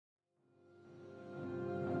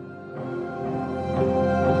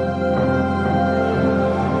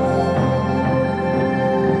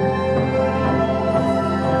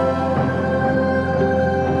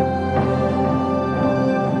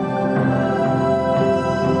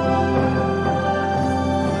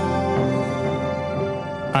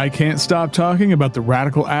I can't stop talking about the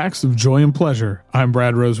radical acts of joy and pleasure. I'm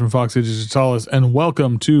Brad Rose from Fox Digitalis, and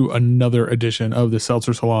welcome to another edition of the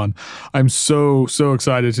Seltzer Salon. I'm so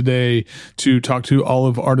excited today to talk to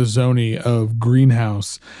Olive Artesoni of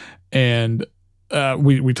Greenhouse, and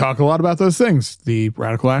we talk a lot about those things, the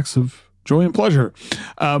radical acts of joy and pleasure,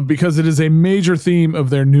 because it is a major theme of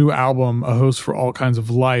their new album, A Host for All Kinds of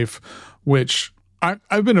Life, which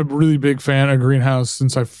I've been a really big fan of Greenhouse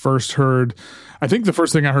since I first heard. I think the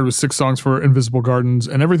first thing I heard was 6 songs for Invisible Gardens,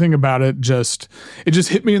 and everything about it just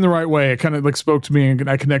hit me in the right way. It kind of like spoke to me, and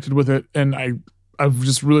I connected with it, and I've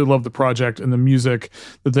just really loved the project and the music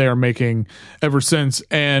that they are making ever since.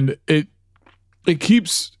 And it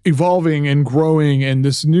keeps evolving and growing. And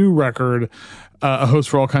this new record, A Host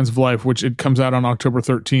for All Kinds of Life, which it comes out on October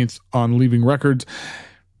 13th on Leaving Records,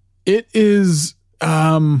 it is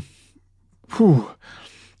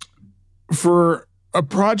for a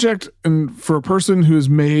project and for a person who has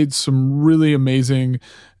made some really amazing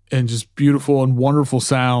and just beautiful and wonderful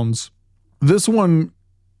sounds. This one,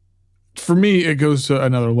 for me, it goes to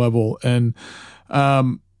another level. And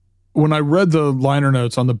when I read the liner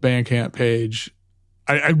notes on the Bandcamp page,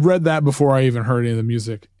 I read that before I even heard any of the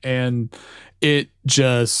music, and it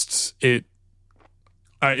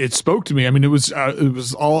spoke to me. I mean, it was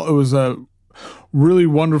a really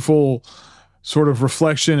wonderful sort of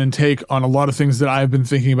reflection and take on a lot of things that I've been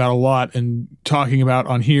thinking about a lot and talking about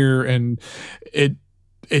on here. And it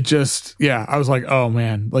just, I was like, oh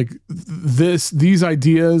man, like these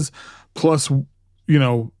ideas plus, you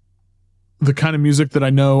know, the kind of music that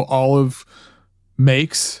I know Olive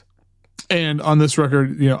makes. And on this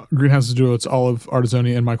record, you know, Greenhouse's duo, it's Olive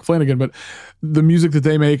Artesoni and Michael Flanagan, but the music that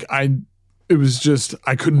they make, I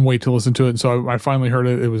couldn't wait to listen to it. And so I finally heard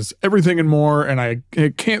it. It was everything and more. And I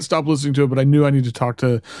can't stop listening to it, but I knew I needed to talk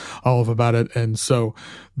to Olive about it. And so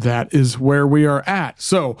that is where we are at.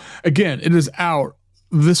 So again, it is out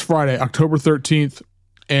this Friday, October 13th.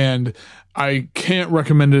 And I can't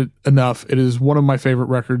recommend it enough. It is one of my favorite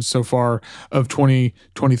records so far of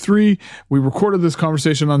 2023. We recorded this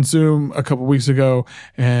conversation on Zoom a couple weeks ago,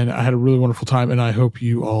 and I had a really wonderful time, and I hope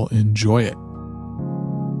you all enjoy it.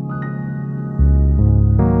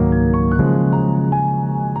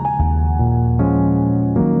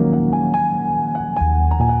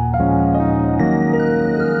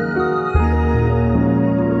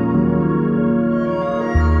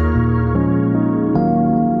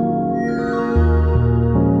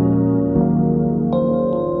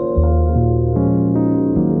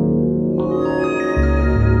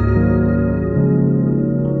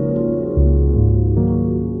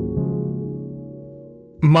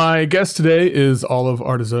 My guest today is Olive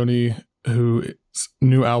Artesoni, whose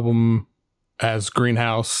new album as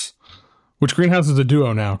Greenhouse, which Greenhouse is a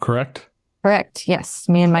duo now, correct? Correct. Yes.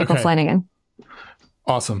 Me and Michael Flanagan.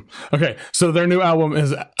 Awesome. Okay. So their new album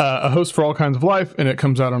is A Host for All Kinds of Life, and it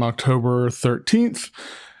comes out on October 13th.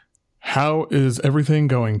 How is everything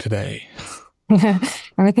going today?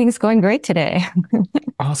 Everything's going great today.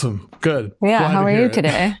 Awesome. Good. Yeah. Glad how are you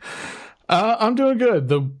today? I'm doing good.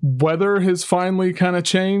 The weather has finally kind of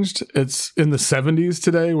changed. It's in the 70s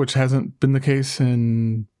today, which hasn't been the case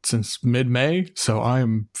since mid-May. So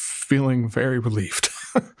I'm feeling very relieved.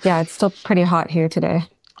 Yeah, it's still pretty hot here today.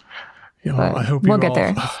 You know, I hope we'll get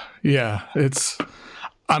there. Yeah, it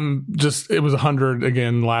was 100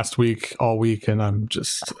 again last week, all week. And I'm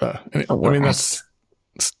just, I mean, that's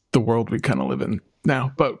the world we kind of live in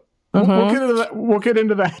now, but we'll get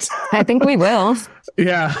into that. I think we will.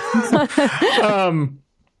 Yeah.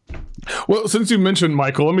 Well, since you mentioned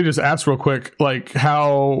Michael, let me just ask real quick, like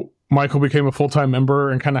how Michael became a full-time member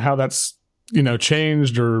and kind of how that's, you know,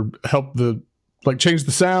 changed or helped change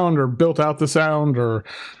the sound or built out the sound, or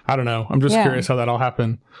I don't know. I'm just curious how that all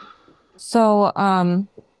happened. So,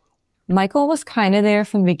 Michael was kind of there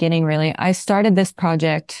from the beginning, really. I started this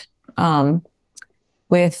project,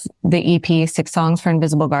 with the EP 6 Songs for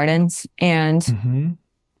Invisible Gardens. And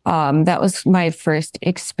that was my first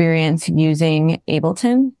experience using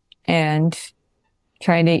Ableton and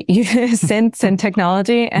trying to use synths and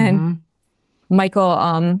technology. And Michael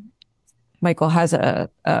has a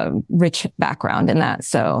rich background in that.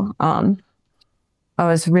 So I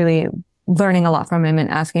was really learning a lot from him and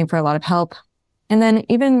asking for a lot of help. And then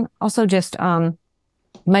even also just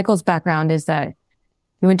Michael's background is that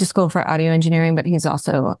he went to school for audio engineering, but he's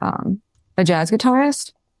also a jazz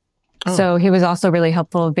guitarist. Oh. So he was also really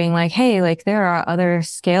helpful of being like, hey, like there are other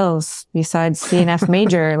scales besides C and F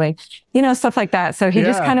major, like, you know, stuff like that. So he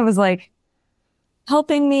just kind of was like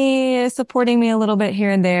helping me, supporting me a little bit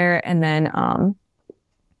here and there. And then,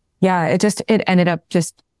 it ended up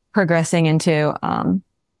just progressing into,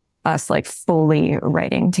 us like fully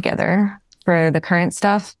writing together for the current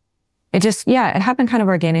stuff. It just, yeah, it happened kind of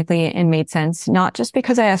organically and made sense, not just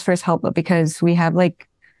because I asked for his help, but because we have like,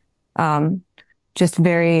 just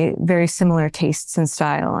very, very similar tastes and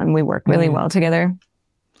style, and we work really well together.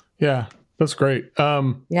 Yeah, that's great.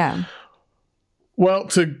 Yeah. Well,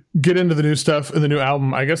 to get into the new stuff and the new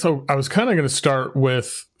album, I guess I was kind of going to start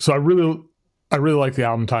with, so I really like the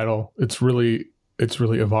album title. It's really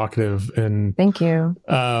evocative, and thank you.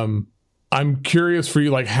 I'm curious for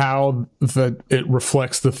you, like how that it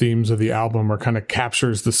reflects the themes of the album or kind of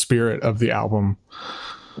captures the spirit of the album.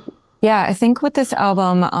 Yeah, I think with this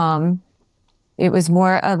album, it was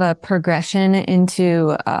more of a progression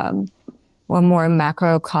into a more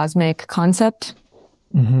macrocosmic concept.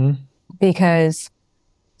 Mm-hmm. Because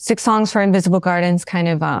 6 Songs for Invisible Gardens kind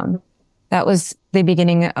of, that was the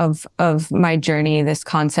beginning of my journey, this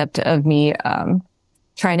concept of me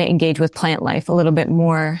trying to engage with plant life a little bit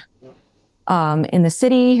more in the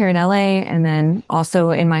city here in LA, and then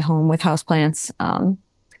also in my home with houseplants.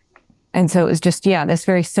 And so it was just, this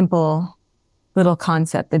very simple little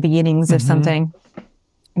concept, the beginnings of something.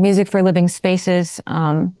 Music for living spaces,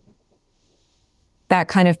 that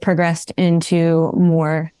kind of progressed into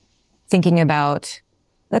more thinking about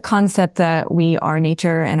the concept that we are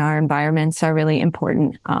nature and our environments are really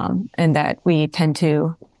important, and that we tend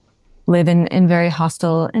to live in very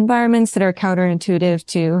hostile environments that are counterintuitive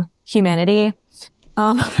to humanity.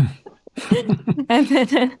 And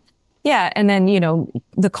then, and then,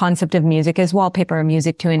 the concept of music is wallpaper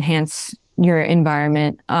music to enhance your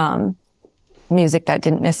environment, music that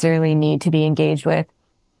didn't necessarily need to be engaged with.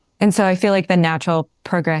 And so I feel like the natural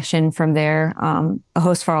progression from there, A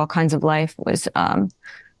Host for All Kinds of Life, was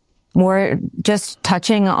more just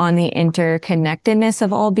touching on the interconnectedness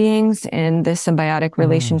of all beings and the symbiotic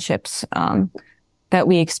relationships that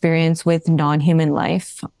we experience with non-human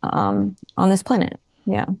life on this planet.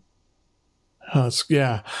 Yeah.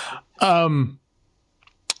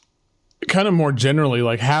 Kind of more generally,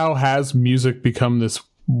 like how has music become this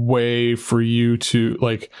way for you to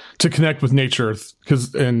connect with nature,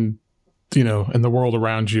 and the world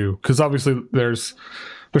around you? Because obviously there's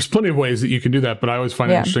plenty of ways that you can do that, but I always find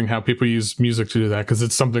it interesting how people use music to do that, because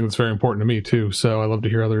it's something that's very important to me too. So I love to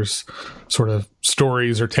hear others' sort of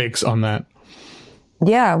stories or takes on that.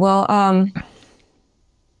 Yeah, well,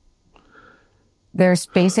 there's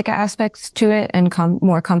basic aspects to it and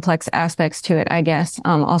more complex aspects to it, I guess.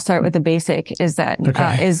 I'll start with the basic, is that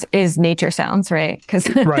is nature sounds, right?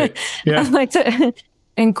 Because right. Yeah. I like to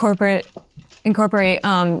incorporate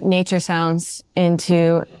nature sounds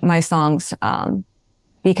into my songs,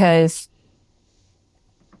 because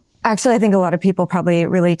actually I think a lot of people probably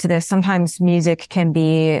relate to this. Sometimes music can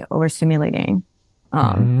be overstimulating.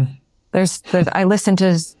 I listen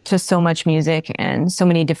to so much music and so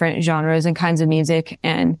many different genres and kinds of music.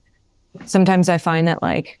 And sometimes I find that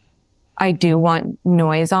like, I do want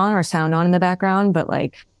noise on or sound on in the background, but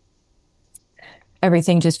like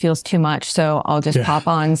everything just feels too much. So I'll just pop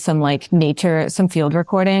on some like nature, some field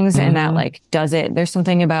recordings, and that like does it. There's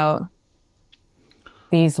something about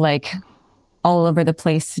these like all over the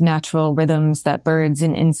place natural rhythms that birds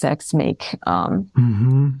and insects make,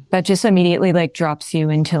 that just immediately like drops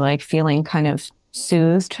you into like feeling kind of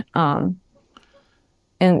soothed, and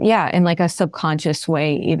in like a subconscious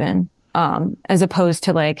way even, as opposed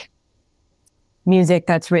to like music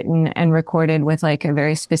that's written and recorded with like a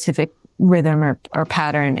very specific rhythm or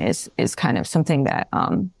pattern is kind of something that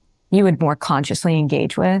you would more consciously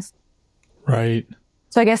engage with. Right.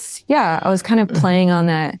 So I guess I was kind of playing on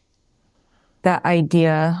that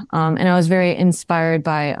idea. And I was very inspired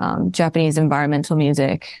by Japanese environmental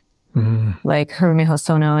music, like Harumiho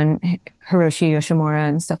Hosono and Hiroshi Yoshimura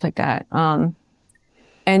and stuff like that.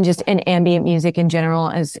 And just in ambient music in general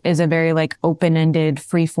is a very like open-ended,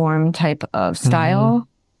 free-form type of style.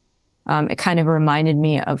 It kind of reminded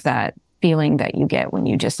me of that feeling that you get when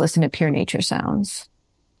you just listen to pure nature sounds.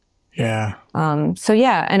 Yeah.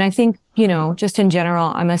 And I think, just in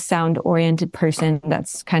general, I'm a sound-oriented person.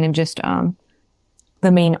 That's kind of just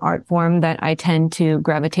the main art form that I tend to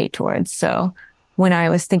gravitate towards. So when I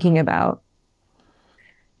was thinking about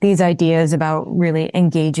these ideas about really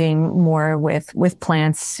engaging more with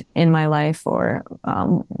plants in my life, or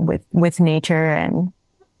with nature, and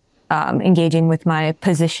engaging with my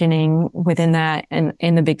positioning within that and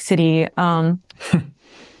in the big city,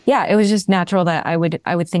 it was just natural that I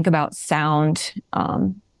would think about sound,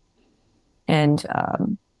 and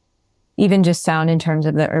even just sound in terms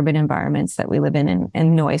of the urban environments that we live in,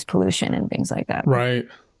 and noise pollution and things like that. Right.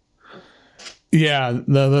 Yeah.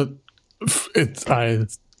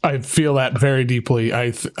 I feel that very deeply.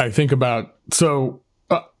 I think about, so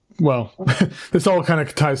well, this all kind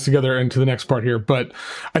of ties together into the next part here. But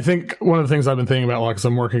I think one of the things I've been thinking about a lot, because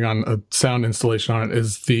I'm working on a sound installation on it,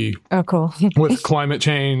 is oh, cool. with climate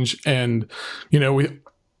change. And,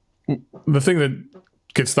 the thing that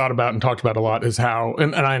gets thought about and talked about a lot is how,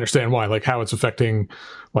 and I understand why, like how it's affecting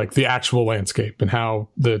like the actual landscape and how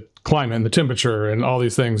the climate and the temperature and all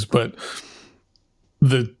these things. But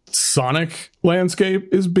the sonic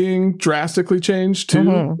landscape is being drastically changed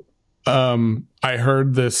too. I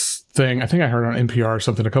heard this thing, I think I heard on NPR or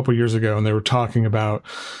something a couple of years ago, and they were talking about,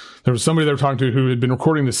 there was somebody they were talking to who had been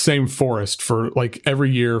recording the same forest for like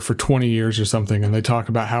every year for 20 years or something. And they talk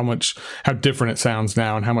about how different it sounds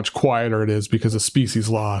now and how much quieter it is because of species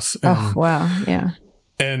loss. And, oh, wow. Yeah.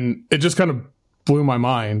 And it just kind of blew my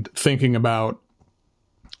mind thinking about,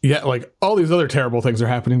 like all these other terrible things are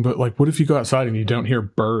happening, but like, what if you go outside and you don't hear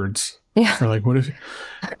birds? Yeah. Or like, what if,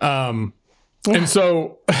 and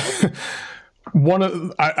so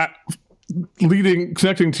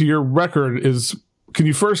connecting to your record is, can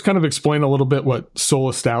you first kind of explain a little bit what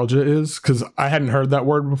solastalgia is? Because I hadn't heard that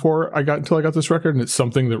word before until I got this record, and it's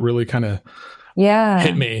something that really kind of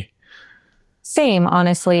hit me. Same,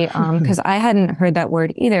 honestly, because I hadn't heard that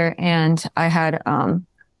word either, and I had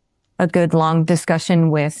a good long discussion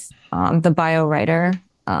with the bio writer,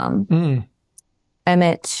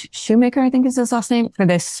 Emmett Shoemaker, I think is his last name, for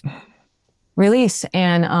this release,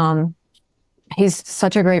 and he's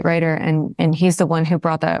such a great writer, and he's the one who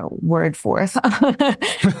brought that word forth.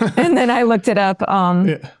 And then I looked it up,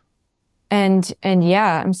 and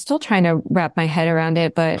I'm still trying to wrap my head around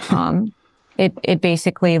it, but it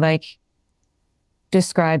basically like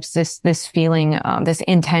describes this feeling, this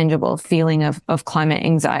intangible feeling of climate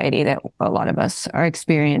anxiety that a lot of us are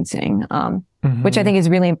experiencing, which I think is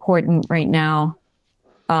really important right now.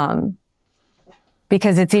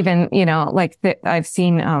 Because it's even, like I've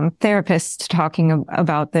seen therapists talking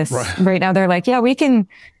about this right now. They're like, yeah, we're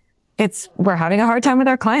having a hard time with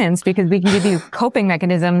our clients because we can give you coping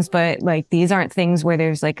mechanisms, but like these aren't things where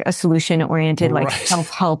there's like a solution oriented, like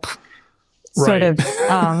self-help sort of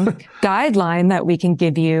guideline that we can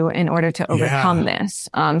give you in order to overcome this.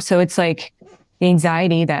 So it's like the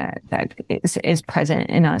anxiety that is present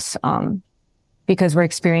in us, because we're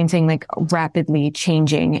experiencing like rapidly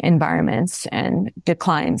changing environments and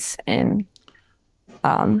declines and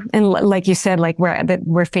like you said, like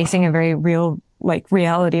we're facing a very real like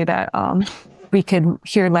reality that we could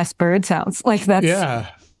hear less bird sounds. Like that's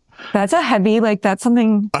a heavy, like that's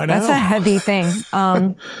something that's a heavy thing.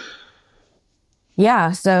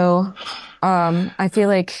 So I feel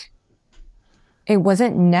like it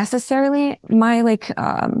wasn't necessarily my like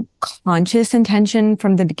conscious intention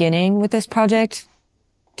from the beginning with this project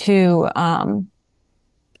to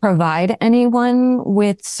provide anyone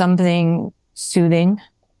with something soothing.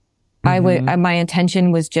 My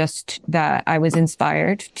intention was just that I was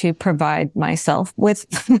inspired to provide myself with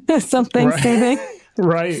something soothing.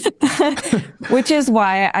 Right. Which is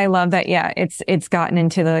why I love that. Yeah, it's gotten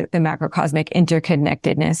into the macrocosmic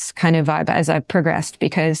interconnectedness kind of vibe as I've progressed,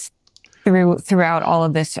 because throughout all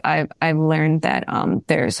of this, I've learned that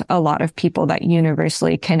there's a lot of people that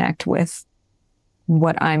universally connect with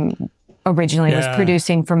what I'm originally was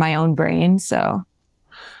producing for my own brain. So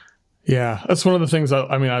yeah, that's one of the things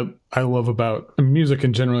I love about music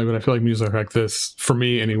in general, but I feel like music like this, for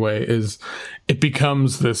me anyway, is it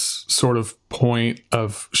becomes this sort of point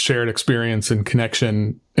of shared experience and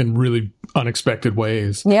connection in really unexpected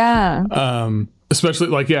ways. Yeah. Especially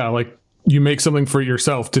like you make something for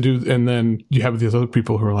yourself to do, and then you have these other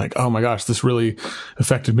people who are like, oh my gosh, this really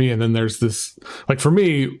affected me. And then there's this, like for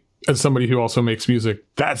me, as somebody who also makes music,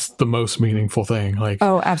 that's the most meaningful thing. Like,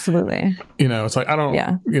 oh, absolutely. It's like, I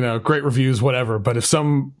don't, great reviews, whatever. But if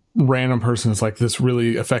some random person is like, this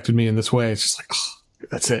really affected me in this way, it's just like, oh,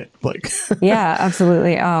 that's it. Like, yeah,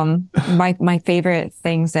 absolutely. My favorite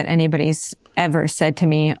things that anybody's ever said to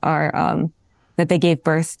me are, that they gave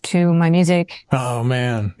birth to my music. Oh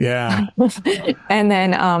man. Yeah. And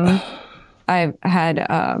then, I've had,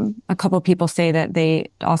 a couple people say that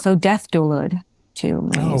they also death doulaed to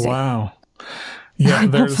my music. Oh, wow. Yeah.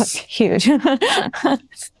 That's huge.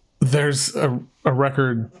 There's a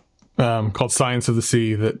record, called Science of the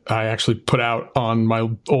Sea that I actually put out on my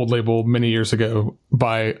old label many years ago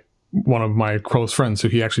by one of my close friends who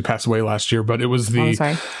he actually passed away last year, but it was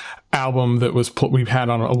the album that was we've had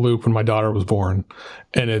on a loop when my daughter was born,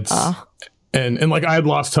 and it's and like I had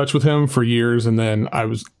lost touch with him for years, and then I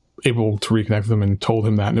was able to reconnect with him and told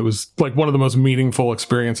him that, and it was like one of the most meaningful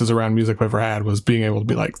experiences around music I've ever had, was being able to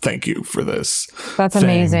be like, thank you for this. That's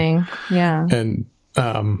amazing. Yeah. And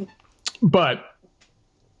but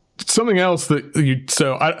something else that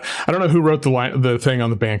so I don't know who wrote the thing on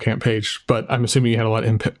the Bandcamp page, but I'm assuming you had a lot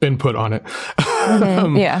of input on it.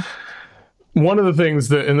 Yeah. One of the things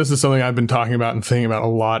that, and this is something I've been talking about and thinking about a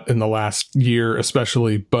lot in the last year,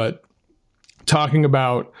 especially, but talking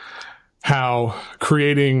about how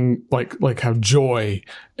creating like how joy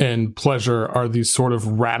and pleasure are these sort of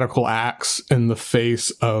radical acts in the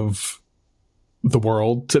face of the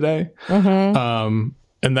world today.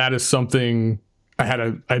 And that is something I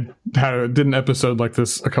did an episode like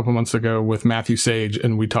this a couple months ago with Matthew Sage,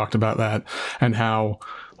 and we talked about that and how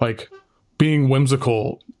like being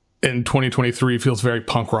whimsical in 2023 feels very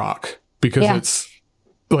punk rock because it's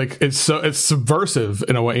like it's subversive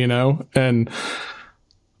in a way, you know. And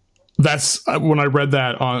that's when I read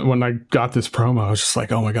that when I got this promo, I was just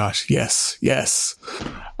like, oh my gosh, yes.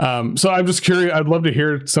 So I'm just curious. I'd love to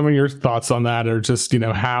hear some of your thoughts on that, or just, you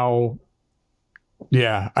know, how.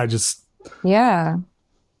 Yeah,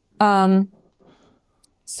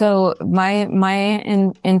 So my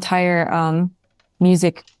entire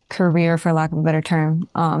music career, for lack of a better term,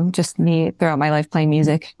 just me throughout my life playing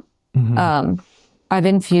music. I've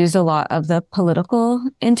infused a lot of the political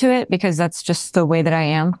into it because that's just the way that I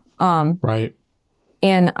am. Right.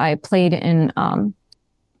 And I played in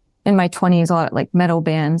my 20s a lot of like metal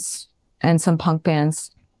bands and some punk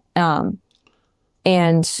bands.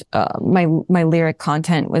 And my lyric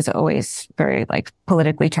content was always very like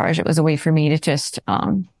politically charged. It was a way for me to just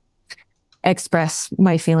express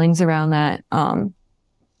my feelings around that.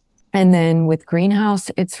 And then with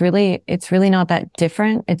Greenhouse, it's really not that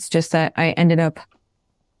different. It's just that I ended up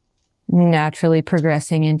naturally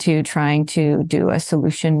progressing into trying to do a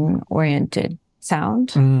solution-oriented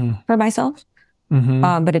sound for myself.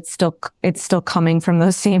 But it's still coming from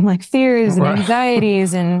those same like fears and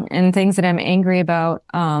anxieties and things that I'm angry about.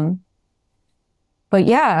 But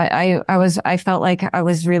yeah, I felt like I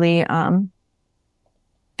was really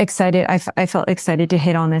excited. I felt excited to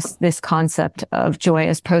hit on this concept of joy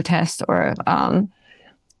as protest, or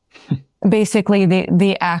basically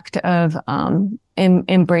the act of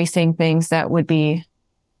embracing things that would be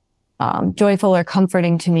joyful or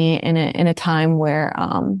comforting to me in a time where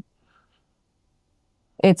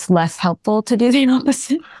it's less helpful to do the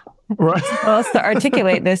opposite. Right. Well, to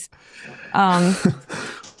articulate this.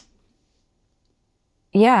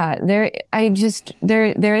 Yeah, there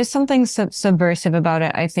is something subversive about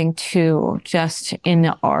it, I think, too, just in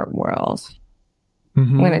the art world.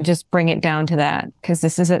 I'm going to just bring it down to that, because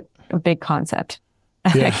this is a big concept.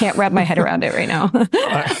 Yeah. I can't wrap my head around it right now.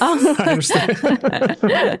 I understand.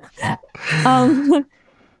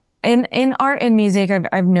 In art and music,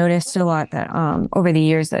 I've noticed a lot that over the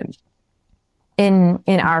years that in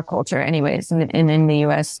our culture, anyways, and in the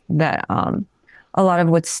U.S., that a lot of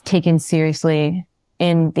what's taken seriously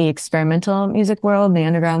in the experimental music world, the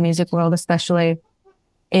underground music world especially,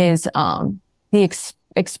 is the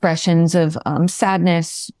expressions of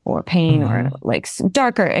sadness or pain or like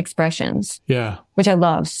darker expressions. Yeah, which I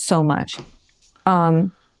love so much.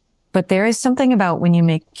 But there is something about when you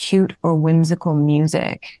make cute or whimsical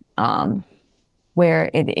music, where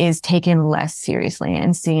it is taken less seriously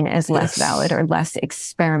and seen as less valid or less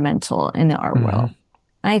experimental in the art world.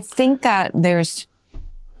 I think that there's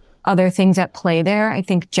other things at play there. I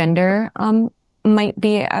think gender might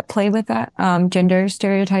be at play with that, gender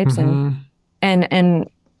stereotypes, and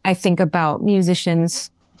I think about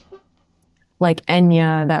musicians like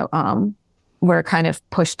Enya that were kind of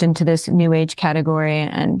pushed into this new age category,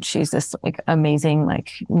 and she's this like amazing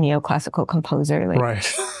like neoclassical composer, like,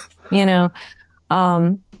 right. You know,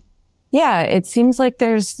 yeah, it seems like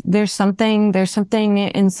there's something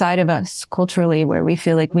inside of us culturally where we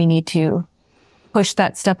feel like we need to push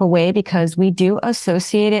that step away, because we do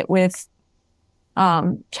associate it with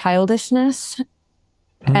childishness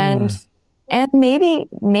and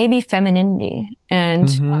maybe femininity,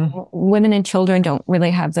 and women and children don't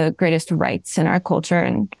really have the greatest rights in our culture,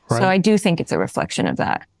 and so I do think it's a reflection of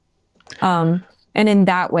that. And in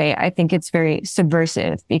that way, I think it's very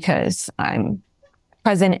subversive, because I'm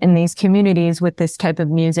present in these communities with this type of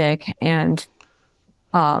music, and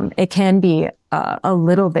it can be a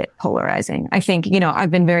little bit polarizing. I think,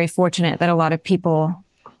 I've been very fortunate that a lot of people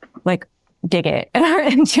like dig it and are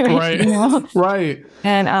into it, right. Right.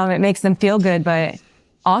 And it makes them feel good, but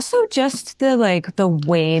also just the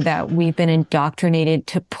way that we've been indoctrinated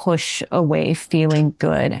to push away feeling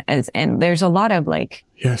good, and there's a lot of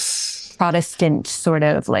Protestant sort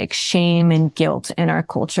of like shame and guilt in our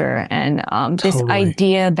culture, and this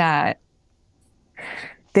idea that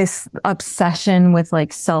this obsession with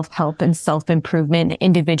like self-help and self-improvement,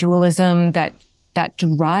 individualism that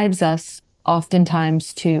drives us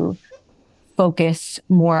oftentimes to focus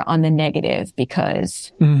more on the negative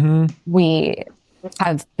because we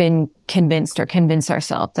have been convinced or convinced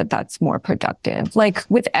ourselves that that's more productive. Like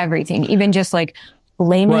with everything, even just like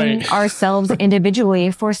blaming ourselves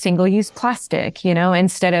individually for single-use plastic, you know,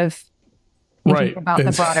 instead of thinking about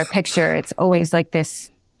the broader picture. It's always like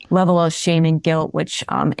this level of shame and guilt, which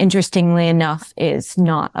interestingly enough is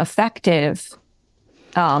not effective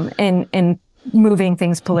in moving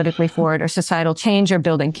things politically forward or societal change or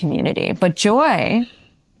building community. But joy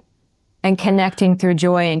and connecting through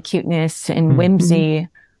joy and cuteness and whimsy,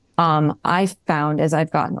 I've found as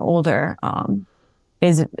I've gotten older,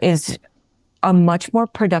 is a much more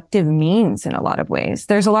productive means in a lot of ways.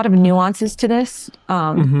 There's a lot of nuances to this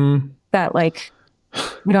that like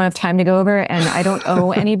we don't have time to go over, and I don't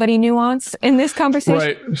owe anybody nuance in this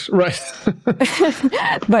conversation. Right.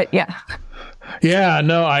 But yeah. Yeah,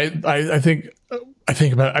 no, I think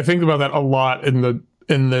about that a lot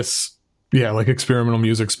in this like experimental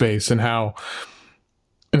music space, and how,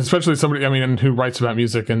 and especially somebody, I mean, who writes about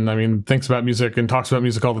music and I mean thinks about music and talks about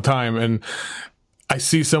music all the time, and I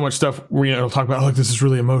see so much stuff where, you know, it'll talk about, like, this is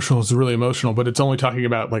really emotional, but it's only talking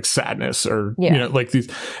about like sadness or, you know, like these,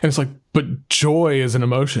 and it's like, but joy is an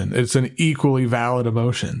emotion. It's an equally valid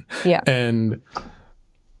emotion. Yeah. And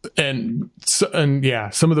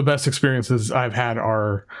yeah, some of the best experiences I've had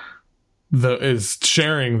is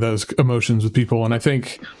sharing those emotions with people. And I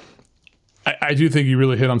think, I do think you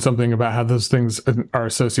really hit on something about how those things are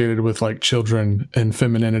associated with like children and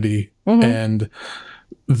femininity, and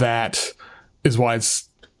that is why it's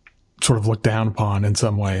sort of looked down upon in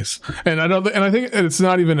some ways. And I think it's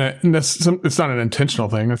not even it's not an intentional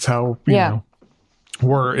thing. It's how, you know,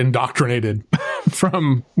 we're indoctrinated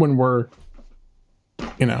from when we're,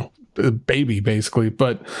 you know, a baby basically.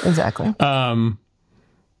 But exactly. And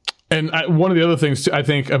one of the other things I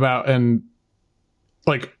think about, and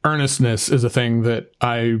like earnestness is a thing that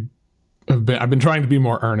I've been trying to be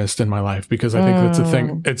more earnest in my life, because I think that's a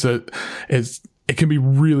thing. It can be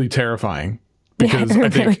really terrifying. Because I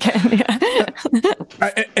think, really can,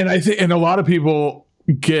 I think, and a lot of people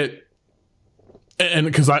get, and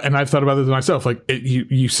because I've thought about this myself, like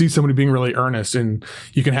you see somebody being really earnest, and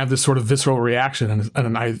you can have this sort of visceral reaction,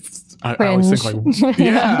 and I always think like,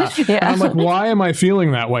 yeah. And I'm like, why am I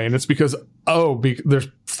feeling that way? And it's because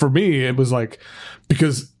for me it was like,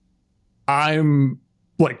 because I'm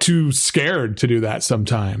like too scared to do that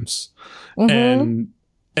sometimes,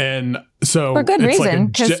 and so for good reason,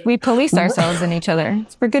 because we police ourselves and each other.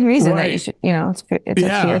 It's for good reason that you should, you know, it's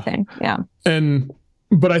a fear thing. Yeah.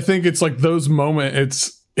 But I think it's like those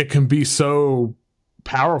moments, it can be so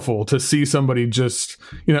powerful to see somebody just,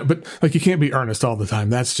 you know, but like you can't be earnest all the time.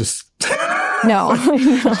 That's just no.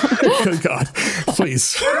 Good God,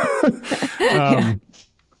 please.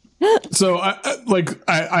 So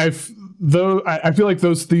I feel like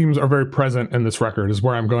those themes are very present in this record, is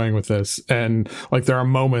where I'm going with this. And like there are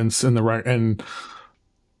moments in the record, and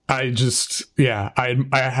I just, I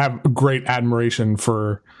have great admiration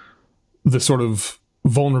for the sort of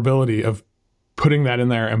vulnerability of putting that in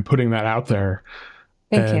there and putting that out there.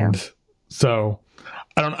 Thank you. So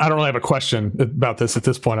I don't really have a question about this at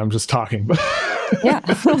this point. I'm just talking. Yeah.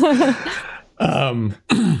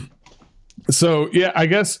 So yeah, I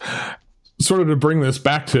guess sort of to bring this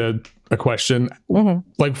back to a question,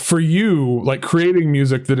 like for you, like creating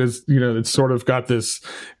music that is, you know, it's sort of got this,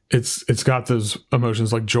 it's got those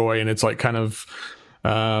emotions like joy, and it's like kind of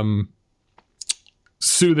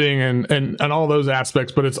soothing and all those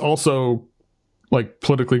aspects, but it's also like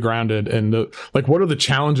politically grounded. And like, what are the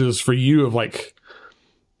challenges for you of like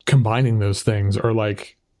combining those things, or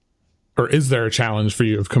is there a challenge for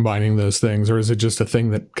you of combining those things, or is it just a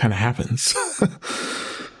thing that kind of happens?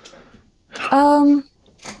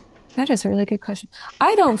 That is a really good question.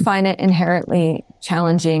 I don't find it inherently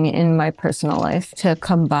challenging in my personal life to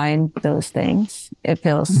combine those things. It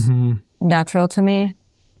feels natural to me.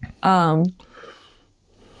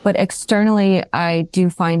 But externally, I do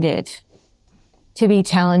find it to be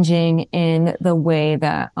challenging in the way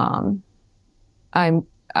that I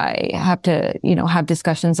have to, you know, have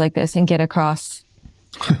discussions like this and get across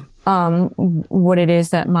what it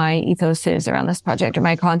is that my ethos is around this project, or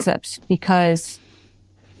my concepts, because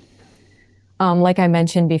like I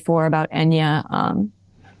mentioned before about Enya,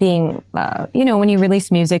 being, you know, when you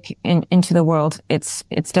release music into the world, there's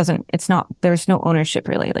no ownership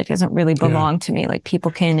really. Like, it doesn't really belong to me. Like,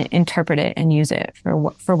 people can interpret it and use it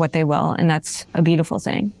for what they will. And that's a beautiful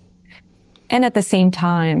thing. And at the same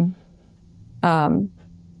time,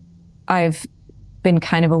 I've been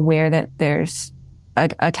kind of aware that there's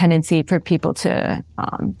a tendency for people to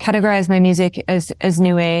categorize my music as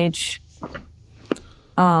new age.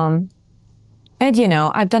 And, you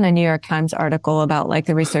know, I've done a New York Times article about like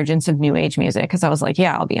the resurgence of new age music because I was like,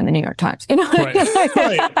 yeah, I'll be in the New York Times. You know, Right,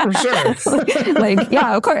 right, for sure. like,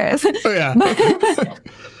 yeah, of course. Oh, yeah.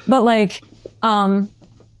 But like,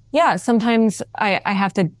 yeah, sometimes I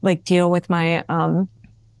have to like deal with my,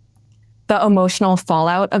 the emotional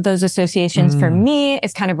fallout of those associations. For me,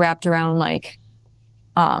 it's kind of wrapped around like,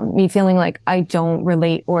 me feeling like I don't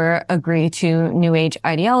relate or agree to new age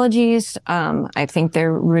ideologies. I think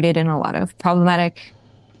they're rooted in a lot of problematic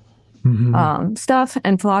stuff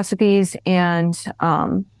and philosophies. And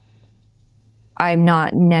I'm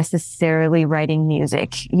not necessarily writing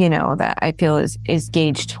music, you know, that I feel is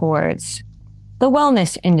gauged towards the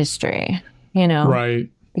wellness industry, you know, Right.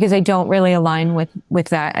 because I don't really align with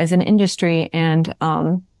that as an industry. And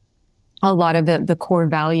a lot of the core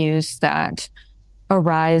values that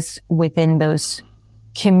arise within those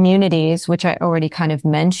communities, which I already kind of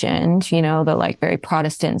mentioned, you know, the like very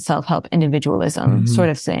Protestant self-help individualism sort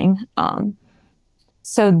of thing.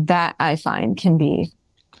 So that I find can be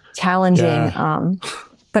challenging. Yeah.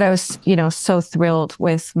 But I was, you know, so thrilled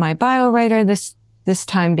with my bio writer this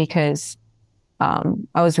time because I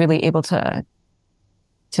was really able to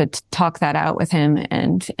talk that out with him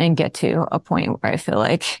and get to a point where I feel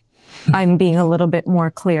like I'm being a little bit more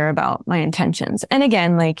clear about my intentions. And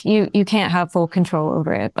again, like you can't have full control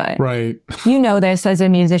over it, but Right. you know this as a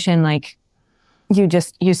musician, like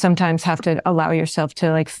you sometimes have to allow yourself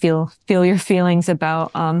to like feel your feelings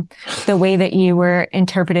about the way that you were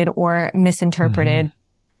interpreted or misinterpreted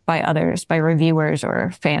by others, by reviewers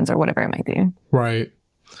or fans or whatever it might be. Right.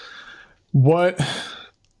 What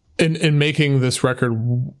in making this record,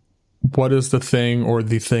 what is the thing or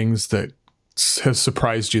the things that has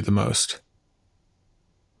surprised you the most?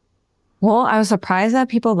 Well, I was surprised that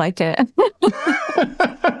people liked it.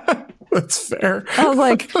 That's fair. I was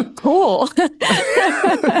like, cool.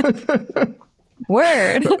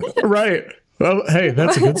 Word. Right. Well, hey,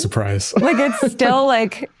 that's a good surprise. Like, it's still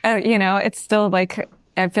like, you know, it's still like,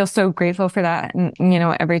 I feel so grateful for that. And, you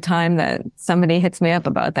know, every time that somebody hits me up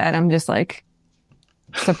about that, I'm just like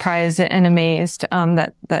surprised and amazed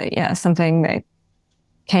that yeah, something that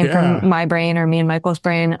came from my brain or me and Michael's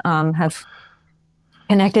brain have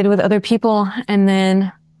connected with other people. And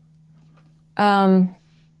then I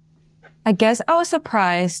guess I was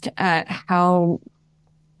surprised at how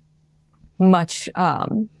much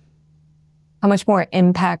more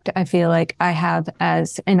impact I feel like I have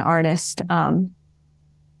as an artist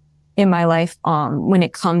in my life when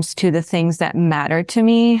it comes to the things that matter to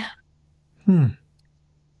me.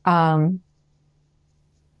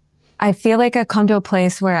 I feel like I've come to a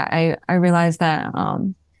place where I realize that,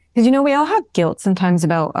 because, you know, we all have guilt sometimes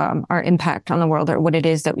about our impact on the world or what it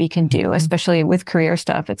is that we can do, especially with career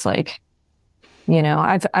stuff. It's like, you know,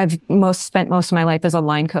 I've spent most of my life as a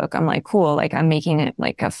line cook. I'm like, cool, like I'm making it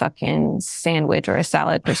like a fucking sandwich or a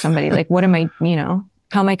salad for somebody. Like, what am I, you know,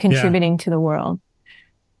 how am I contributing to the world?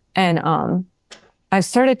 And I've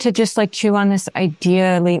started to just like chew on this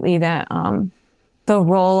idea lately that the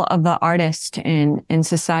role of the artist in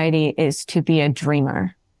society is to be a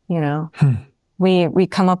dreamer, you know. We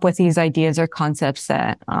come up with these ideas or concepts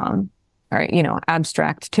that are, you know,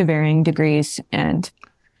 abstract to varying degrees, and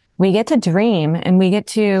we get to dream and we get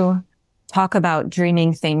to talk about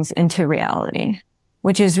dreaming things into reality,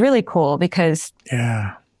 which is really cool because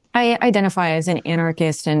I identify as an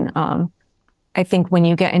anarchist, and I think when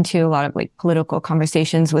you get into a lot of like political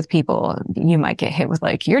conversations with people, you might get hit with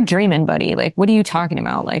like, you're dreaming, buddy. Like, what are you talking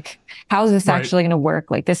about? Like, how is this actually going to work?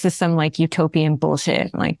 Like, this is some like utopian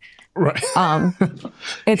bullshit. Like,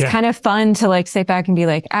 it's kind of fun to like sit back and be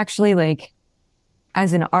like, actually, like,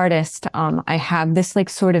 as an artist, I have this like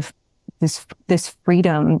sort of this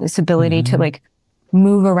freedom, this ability to like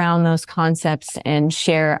move around those concepts and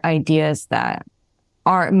share ideas that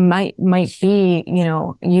might be, you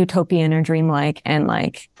know, utopian or dreamlike. And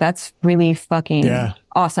like, that's really fucking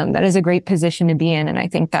awesome. That is a great position to be in. And I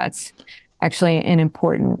think that's actually an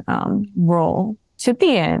important role to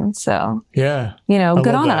be in. So, you know,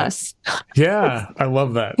 good on us. Yeah, I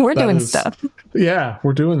love that. We're doing stuff. Yeah,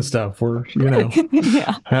 we're doing stuff. We're, you know.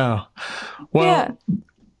 Well,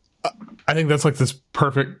 I think that's like this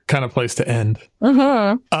perfect kind of place to end.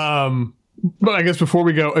 But I guess before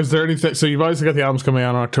we go, is there anything? So you've obviously got the albums coming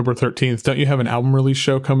out on October 13th. Don't you have an album release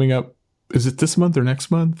show coming up? Is it this month or next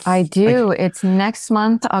month? I do. It's next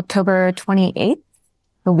month, October 28th,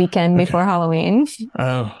 the weekend before Halloween.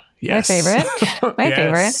 Oh, yes. My favorite.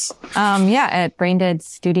 Favorite. At Brain Dead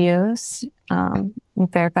Studios in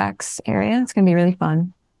Fairfax area. It's going to be really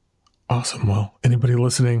fun. Awesome. Well, anybody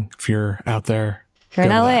listening, if you're out there. If you're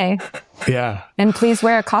in LA. Yeah. And please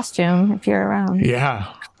wear a costume if you're around.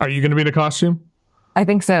 Yeah. Are you going to be in a costume? I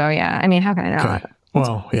think so. Yeah. I mean, how can I not? Okay.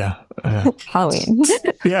 Well, yeah. Halloween.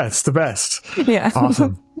 Yeah, it's the best. Yeah.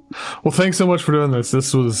 Awesome. Well, thanks so much for doing this.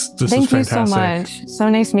 This was Thank you fantastic. so much. So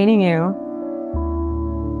nice meeting you.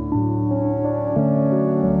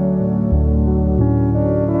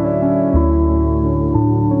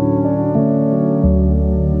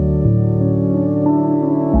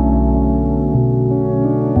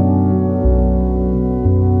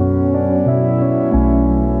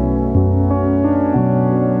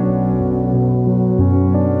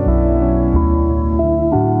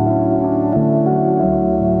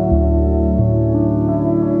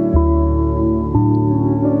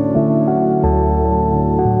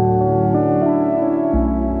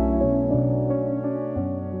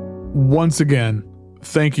 Once again,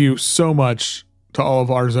 thank you so much to all of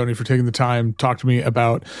Arzoni for taking the time to talk to me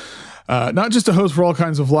about not just a host for all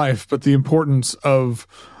kinds of life, but the importance of,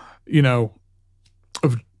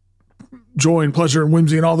 of joy and pleasure and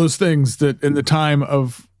whimsy and all those things that in the time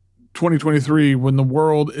of 2023, when the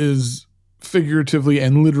world is figuratively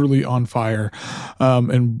and literally on fire,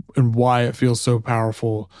 and why it feels so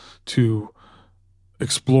powerful to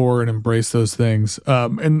explore and embrace those things.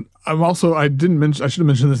 And I'm also, I should have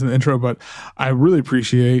mentioned this in the intro, but I really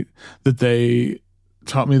appreciate that they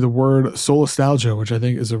taught me the word solastalgia, which I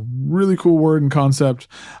think is a really cool word and concept.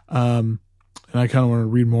 And I kind of want to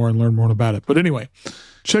read more and learn more about it. But anyway,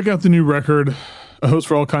 check out the new record, A Host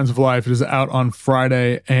for All Kinds of Life. It is out on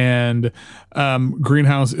Friday, and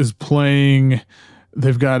Greenhouse is playing.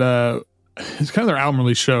 They've got it's kind of their album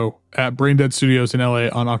release show at Brain Dead Studios in LA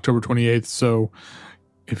on October 28th. So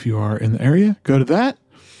if you are in the area, go to that.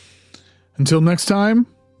 Until next time,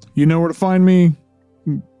 you know where to find me.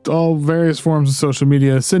 All various forms of social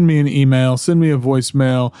media. Send me an email. Send me a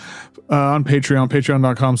voicemail on Patreon.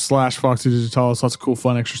 Patreon.com/Foxy Digitalis. Lots of cool,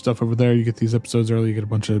 fun, extra stuff over there. You get these episodes early. You get a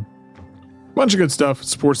bunch of good stuff. It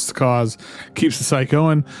supports the cause. Keeps the site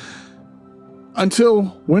going.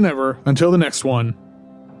 Until the next one,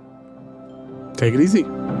 take it easy.